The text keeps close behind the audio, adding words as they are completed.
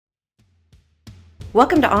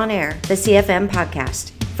Welcome to On Air, the CFM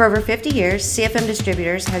podcast. For over 50 years, CFM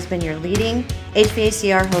Distributors has been your leading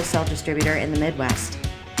HVACR wholesale distributor in the Midwest.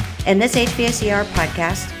 In this HVACR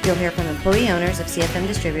podcast, you'll hear from employee owners of CFM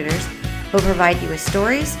Distributors who will provide you with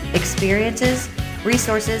stories, experiences,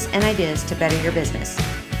 resources, and ideas to better your business.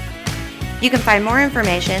 You can find more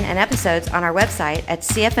information and episodes on our website at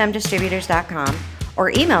cfmdistributors.com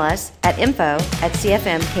or email us at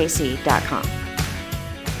info@cfmkc.com.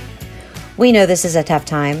 We know this is a tough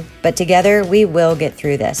time, but together we will get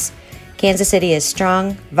through this. Kansas City is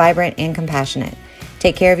strong, vibrant, and compassionate.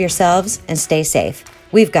 Take care of yourselves and stay safe.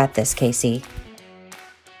 We've got this, KC.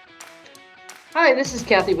 Hi, this is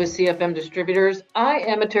Kathy with CFM Distributors. I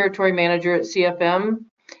am a territory manager at CFM,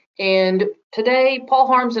 and today Paul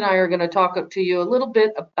Harms and I are going to talk to you a little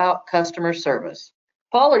bit about customer service.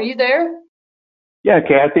 Paul, are you there? Yeah,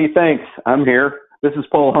 Kathy, thanks. I'm here. This is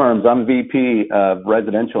Paul Harms. I'm VP of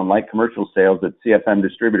Residential and Light Commercial Sales at CFM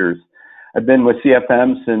Distributors. I've been with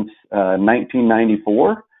CFM since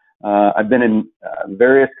 1994. I've been in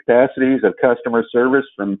various capacities of customer service,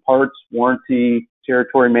 from parts, warranty,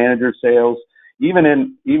 territory manager sales. Even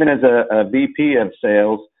as a VP of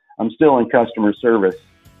sales, I'm still in customer service.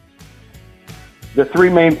 The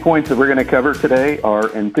three main points that we're going to cover today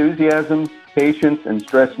are enthusiasm, patience, and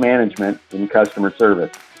stress management in customer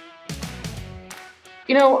service.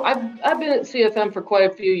 You know, I've been at CFM for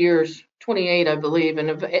quite a few years, 28, I believe, and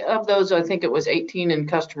of those, I think it was 18 in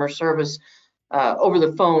customer service over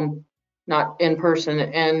the phone, not in person.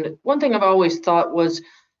 And one thing I've always thought was,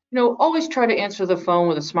 always try to answer the phone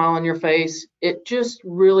with a smile on your face. It just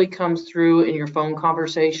really comes through in your phone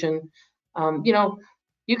conversation.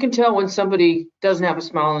 You can tell when somebody doesn't have a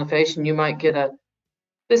smile on the face, and you might get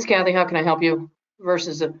 "This is Kathy, how can I help you?"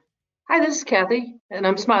 versus "Hi, this is Kathy, and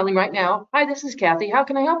I'm smiling right now. Hi, this is Kathy, how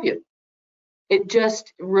can I help you?" It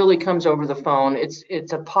just really comes over the phone.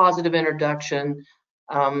 It's a positive introduction.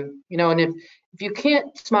 And if you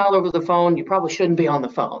can't smile over the phone, you probably shouldn't be on the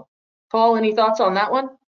phone. Paul, any thoughts on that one?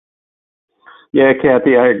 Yeah,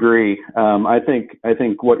 Kathy, I agree. I think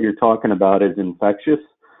what you're talking about is infectious.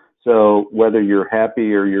 So whether you're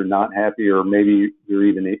happy or you're not happy, or maybe you're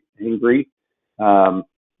even angry,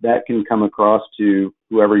 that can come across to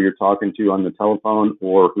whoever you're talking to on the telephone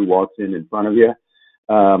or who walks in front of you.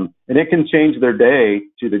 And it can change their day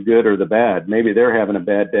to the good or the bad. Maybe they're having a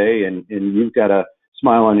bad day and you've got a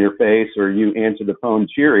smile on your face, or you answer the phone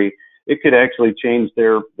cheery. It could actually change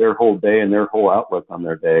their whole day and their whole outlook on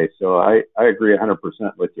their day. So I agree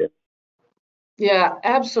 100% with you. Yeah,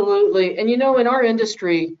 absolutely. And in our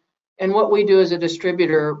industry and what we do as a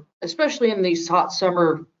distributor, especially in these hot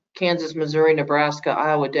summer Kansas, Missouri, Nebraska,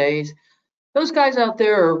 Iowa days, those guys out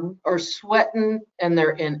there are sweating, and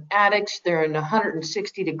they're in attics, they're in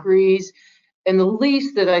 160 degrees. And the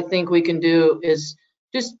least that I think we can do is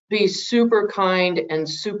just be super kind and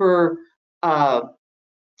super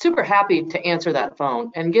happy to answer that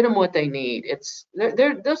phone and get them what they need.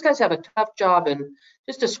 Those guys have a tough job, and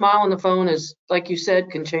just a smile on the phone is, like you said,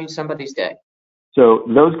 can change somebody's day. So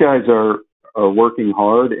those guys are working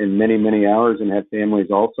hard in many, many hours and have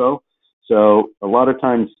families also. So a lot of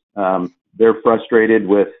times they're frustrated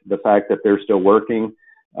with the fact that they're still working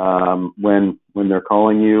when they're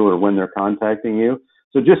calling you or when they're contacting you.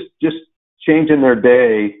 So just changing their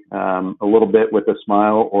day a little bit with a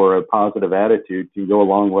smile or a positive attitude can go a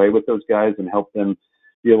long way with those guys and help them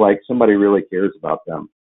feel like somebody really cares about them.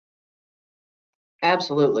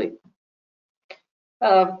 Absolutely.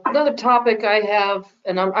 Another topic I have,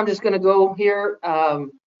 and I'm just going to go here,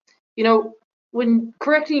 when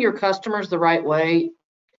correcting your customers the right way,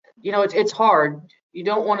 it's hard. You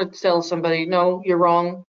don't want to tell somebody, "No, you're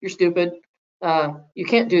wrong, you're stupid." You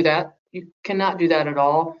can't do that. You cannot do that at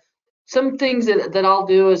all. Some things that I'll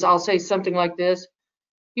do is I'll say something like this: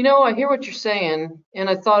 "I hear what you're saying, and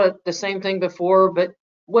I thought the same thing before, but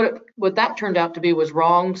what that turned out to be was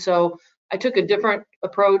wrong. So I took a different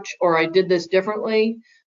approach, or I did this differently."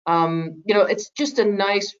 It's just a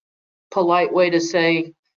nice, polite way to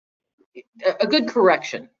say a good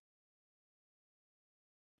correction.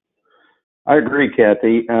 I agree,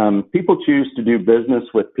 Kathy. People choose to do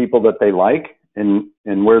business with people that they like and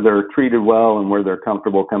where they're treated well and where they're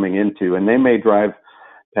comfortable coming into. And they may drive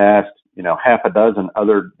past, half a dozen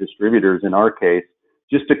other distributors in our case,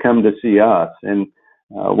 just to come to see us. And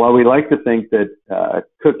while we like to think that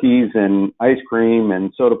cookies and ice cream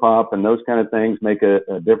and soda pop and those kind of things make a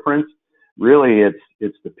difference, really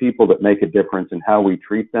it's the people that make a difference in how we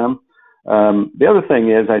treat them. The other thing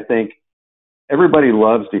is, I think everybody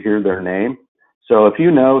loves to hear their name. So if you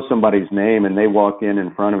know somebody's name and they walk in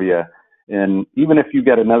front of you, And even if you've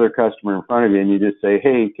got another customer in front of you and you just say,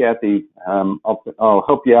 hey, Kathy, I'll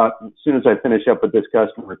help you out as soon as I finish up with this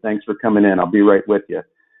customer. Thanks for coming in. I'll be right with you.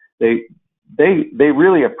 They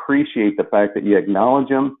really appreciate the fact that you acknowledge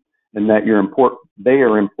them and that they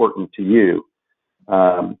are important to you.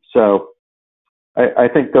 So I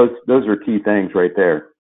think those are key things right there.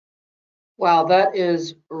 Wow, that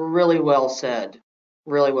is really well said.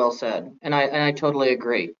 Really well said. And I totally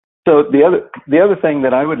agree. So the other thing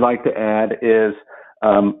that I would like to add is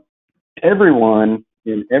everyone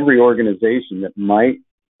in every organization that might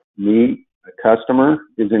meet a customer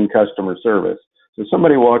is in customer service. So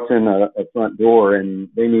somebody walks in a front door and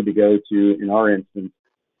they need to go to, in our instance,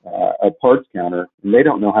 a parts counter, and they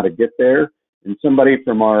don't know how to get there. And somebody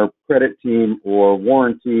from our credit team or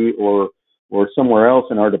warranty or somewhere else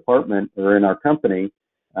in our department or in our company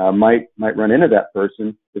might run into that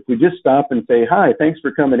person. If we just stop and say, hi, thanks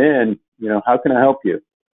for coming in, how can I help you?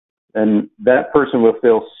 And that person will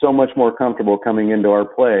feel so much more comfortable coming into our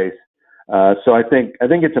place. So I think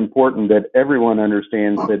it's important that everyone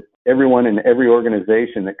understands that everyone in every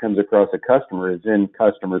organization that comes across a customer is in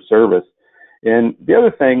customer service. And the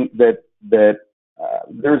other thing that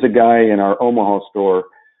there's a guy in our Omaha store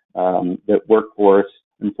that worked for us.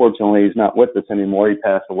 Unfortunately, he's not with us anymore. He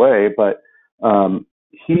passed away, but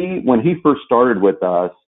when he first started with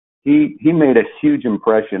us, he made a huge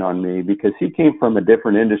impression on me because he came from a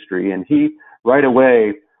different industry and he right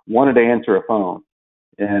away wanted to answer a phone.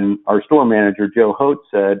 And our store manager, Joe Hote,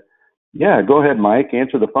 said, yeah, go ahead, Mike,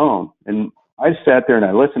 answer the phone. And I sat there and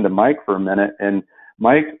I listened to Mike for a minute, and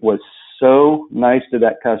Mike was so nice to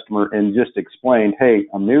that customer and just explained, hey,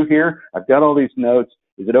 I'm new here. I've got all these notes.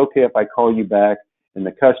 Is it okay if I call you back? And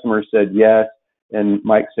the customer said yes. And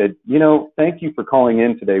Mike said, thank you for calling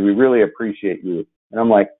in today. We really appreciate you. And I'm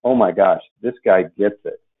like, oh my gosh, this guy gets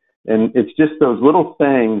it. And it's just those little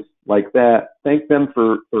things like that. Thank them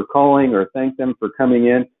for calling or thank them for coming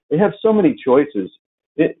in. They have so many choices.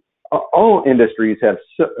 All industries have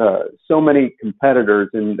so many competitors,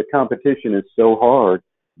 and the competition is so hard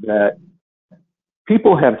that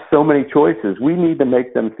people have so many choices. We need to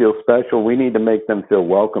make them feel special. We need to make them feel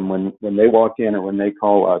welcome when they walk in or when they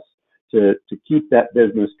call us to keep that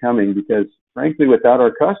business coming, because frankly, without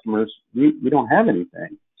our customers, we don't have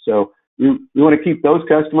anything. So we want to keep those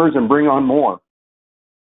customers and bring on more.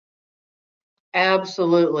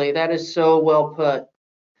 Absolutely. That is so well put.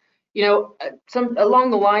 Some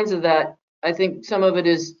along the lines of that, I think some of it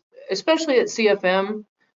is, especially at CFM,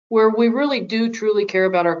 where we really do truly care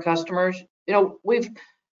about our customers. We've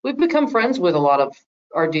become friends with a lot of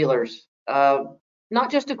our dealers, not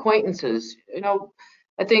just acquaintances.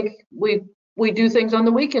 I think we do things on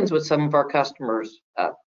the weekends with some of our customers,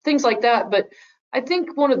 things like that. But I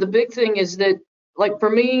think one of the big thing is that, like for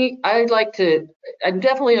me, I'm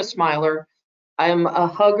definitely a smiler. I'm a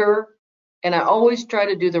hugger, and I always try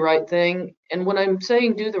to do the right thing. And when I'm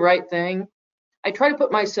saying do the right thing, I try to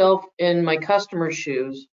put myself in my customer's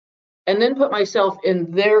shoes and then put myself in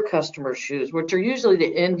their customer's shoes, which are usually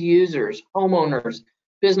the end users, homeowners,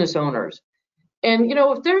 business owners. And,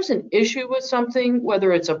 if there's an issue with something,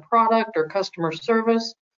 whether it's a product or customer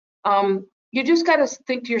service, you just got to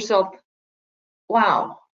think to yourself,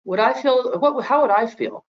 wow, how would I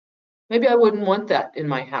feel? Maybe I wouldn't want that in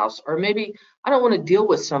my house, or maybe I don't want to deal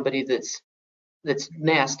with somebody that's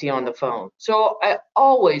nasty on the phone. So I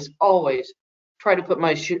always try to put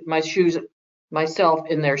myself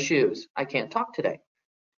in their shoes. I can't talk today,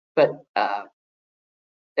 but I've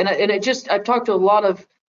talked to a lot of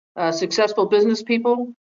successful business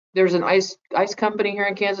people. There's an ice company here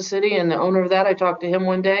in Kansas City, and the owner of that, I talked to him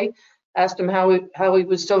one day, asked him how he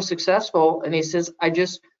was so successful, and he says, I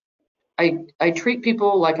treat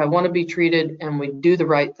people like I want to be treated, and we do the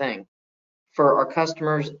right thing for our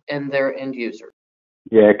customers and their end user.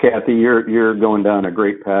 Yeah, Kathy, you're going down a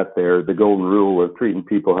great path there. The golden rule of treating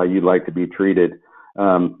people how you'd like to be treated.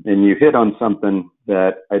 And you hit on something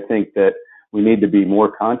that I think that we need to be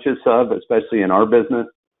more conscious of, especially in our business,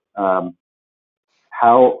 how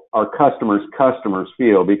our customers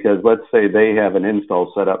feel. Because let's say they have an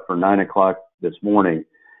install set up for 9 o'clock this morning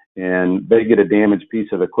and they get a damaged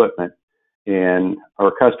piece of equipment, and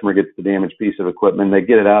our customer gets the damaged piece of equipment. They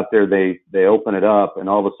get it out there, they open it up, and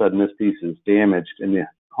all of a sudden this piece is damaged, and the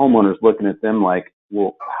homeowner's looking at them like,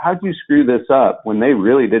 well, how'd you screw this up, when they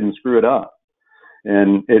really didn't screw it up?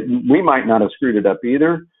 And we might not have screwed it up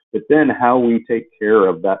either, but then how we take care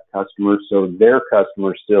of that customer so their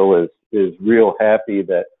customer still is real happy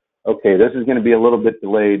that, okay, this is going to be a little bit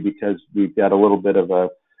delayed because we've got a little bit of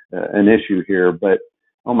an issue here, but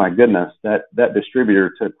oh my goodness, that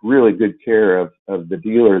distributor took really good care of the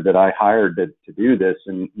dealer that I hired to do this,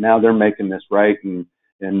 and now they're making this right, and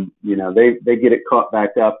they get it caught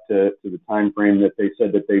back up to the time frame that they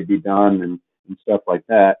said that they'd be done, and stuff like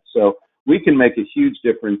that. So we can make a huge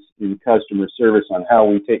difference in customer service on how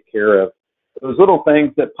we take care of those little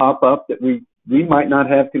things that pop up that we might not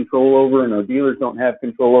have control over, and our dealers don't have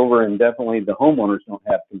control over, and definitely the homeowners don't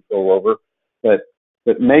have control over. But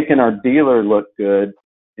making our dealer look good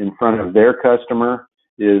in front of their customer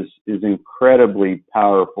is incredibly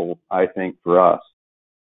powerful, I think, for us.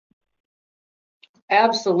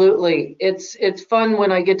 Absolutely. It's fun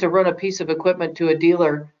when I get to run a piece of equipment to a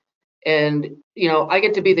dealer and, I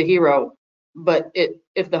get to be the hero. But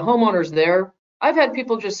if the homeowner's there, I've had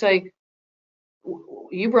people just say,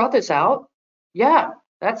 you brought this out? Yeah,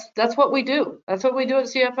 that's what we do. That's what we do at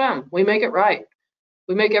CFM. We make it right.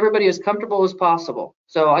 We make everybody as comfortable as possible.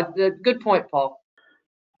 So good point, Paul.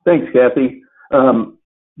 Thanks, Kathy.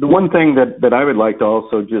 The one thing that I would like to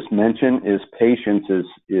also just mention is patience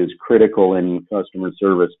is critical in customer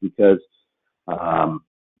service, because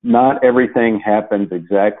not everything happens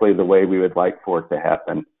exactly the way we would like for it to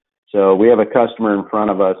happen. So we have a customer in front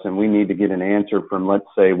of us and we need to get an answer from, let's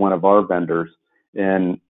say, one of our vendors,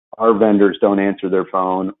 and our vendors don't answer their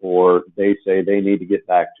phone, or they say they need to get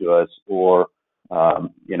back to us, or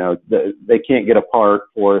they can't get a part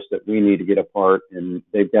for us that we need to get a part, and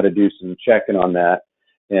they've got to do some checking on that.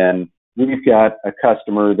 And we've got a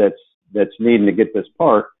customer that's needing to get this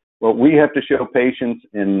part. Well, we have to show patience,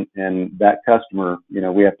 and that customer,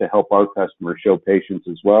 we have to help our customer show patience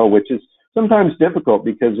as well, which is sometimes difficult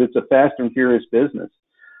because it's a fast and furious business.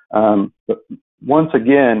 But once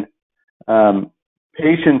again,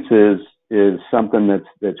 patience is something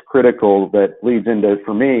that's critical, that leads into,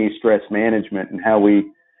 for me, stress management and how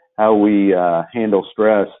we handle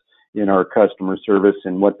stress in our customer service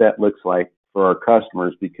and what that looks like for our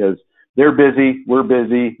customers, because they're busy, we're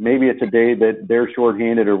busy. Maybe it's a day that they're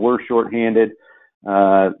shorthanded or we're shorthanded.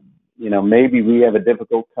 Maybe we have a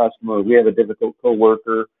difficult customer, or we have a difficult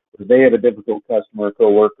coworker, or they have a difficult customer or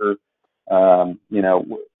coworker.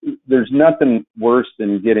 There's nothing worse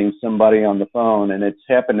than getting somebody on the phone, and it's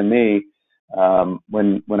happened to me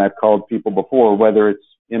when I've called people before, whether it's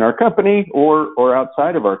in our company or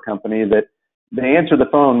outside of our company, that they answer the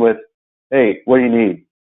phone with, "Hey, what do you need?"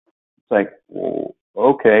 It's like, well,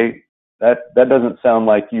 okay, that doesn't sound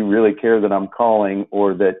like you really care that I'm calling,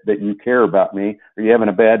 or that you care about me. Are you having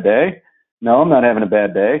a bad day? No, I'm not having a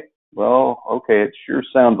bad day. Well, okay, it sure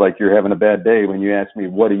sounds like you're having a bad day when you ask me,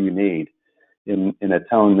 what do you need? In a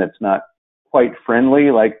tone that's not quite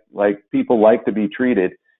friendly, like people like to be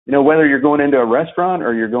treated. Whether you're going into a restaurant,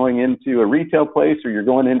 or you're going into a retail place, or you're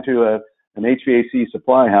going into an HVAC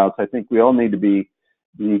supply house, I think we all need to be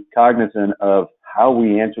cognizant of how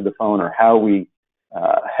we answer the phone, or how we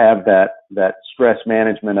have that stress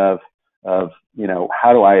management of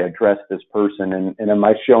how do I address this person, and am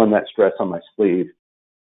I showing that stress on my sleeve?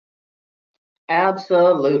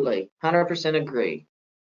 Absolutely, 100% agree.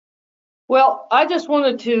 Well, I just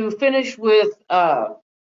wanted to finish with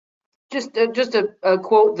just a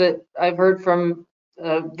quote that I've heard from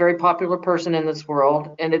a very popular person in this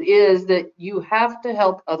world, and it is that you have to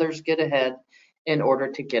help others get ahead in order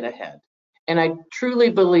to get ahead. And I truly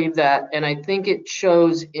believe that, and I think it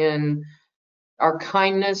shows in our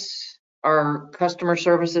kindness, our customer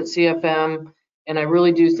service at CFM, and I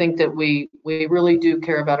really do think that we really do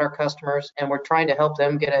care about our customers, and we're trying to help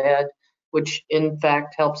them get ahead, which in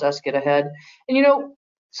fact helps us get ahead. And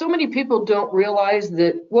so many people don't realize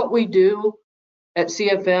that what we do at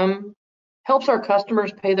CFM helps our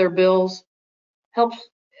customers pay their bills, helps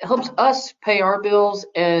us pay our bills,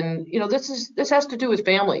 and this has to do with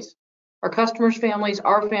families, our customers' families,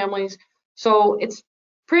 our families. So it's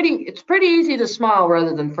pretty easy to smile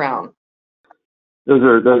rather than frown. Those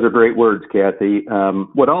are great words, Kathy.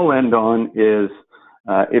 What I'll end on is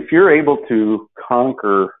if you're able to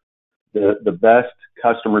conquer the best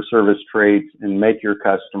customer service traits and make your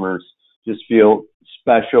customers just feel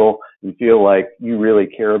special and feel like you really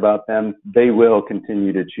care about them, they will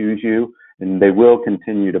continue to choose you, and they will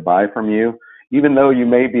continue to buy from you, even though you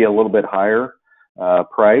may be a little bit higher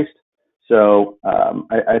priced. So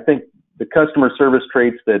I think the customer service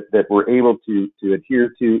traits that we're able to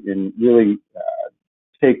adhere to and really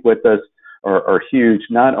take with us are huge,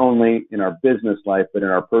 not only in our business life, but in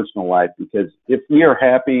our personal life, because if we are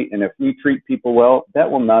happy and if we treat people well, that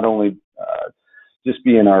will not only just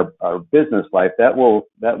be in our business life, that will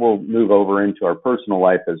move over into our personal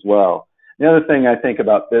life as well. The other thing I think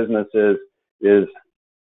about business is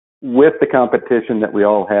with the competition that we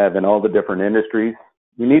all have in all the different industries,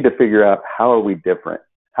 we need to figure out how are we different?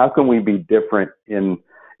 how can we be different in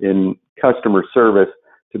customer service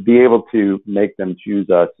to be able to make them choose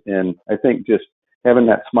us? And I think just having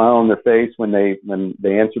that smile on their face when they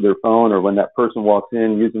answer their phone, or when that person walks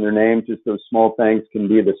in using their name, just those small things can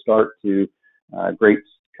be the start to great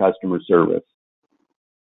customer service.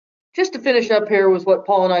 Just to finish up here with what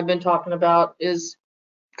Paul and I have been talking about is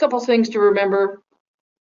a couple things to remember.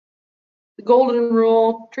 The golden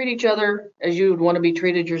rule: treat each other as you would want to be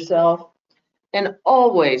treated yourself. And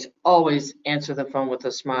always, always answer the phone with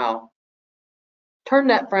a smile. Turn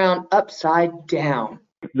that frown upside down.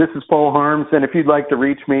 This is Paul Harms, and if you'd like to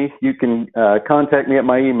reach me, you can contact me at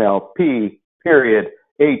my email,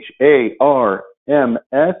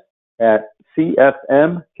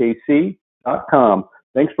 p.harms@cfmkc.com.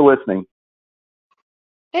 Thanks for listening.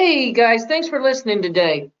 Hey guys, thanks for listening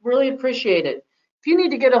today. Really appreciate it. If you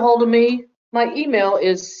need to get a hold of me, my email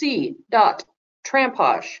is c.tramposh,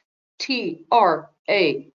 TRAMPOSH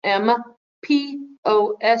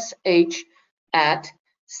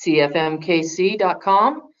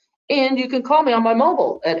 @cfmkc.com, and you can call me on my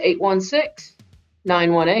mobile at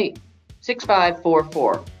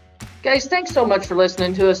 816-918-6544. Guys, thanks so much for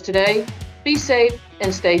listening to us today. Be safe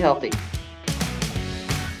and stay healthy.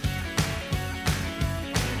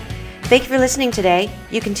 Thank you for listening today.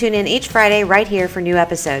 You can tune in each Friday right here for new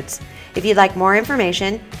episodes. If you'd like more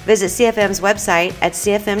information, visit CFM's website at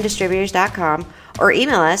cfmdistributors.com or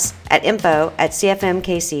email us at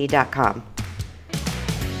info@cfmkc.com.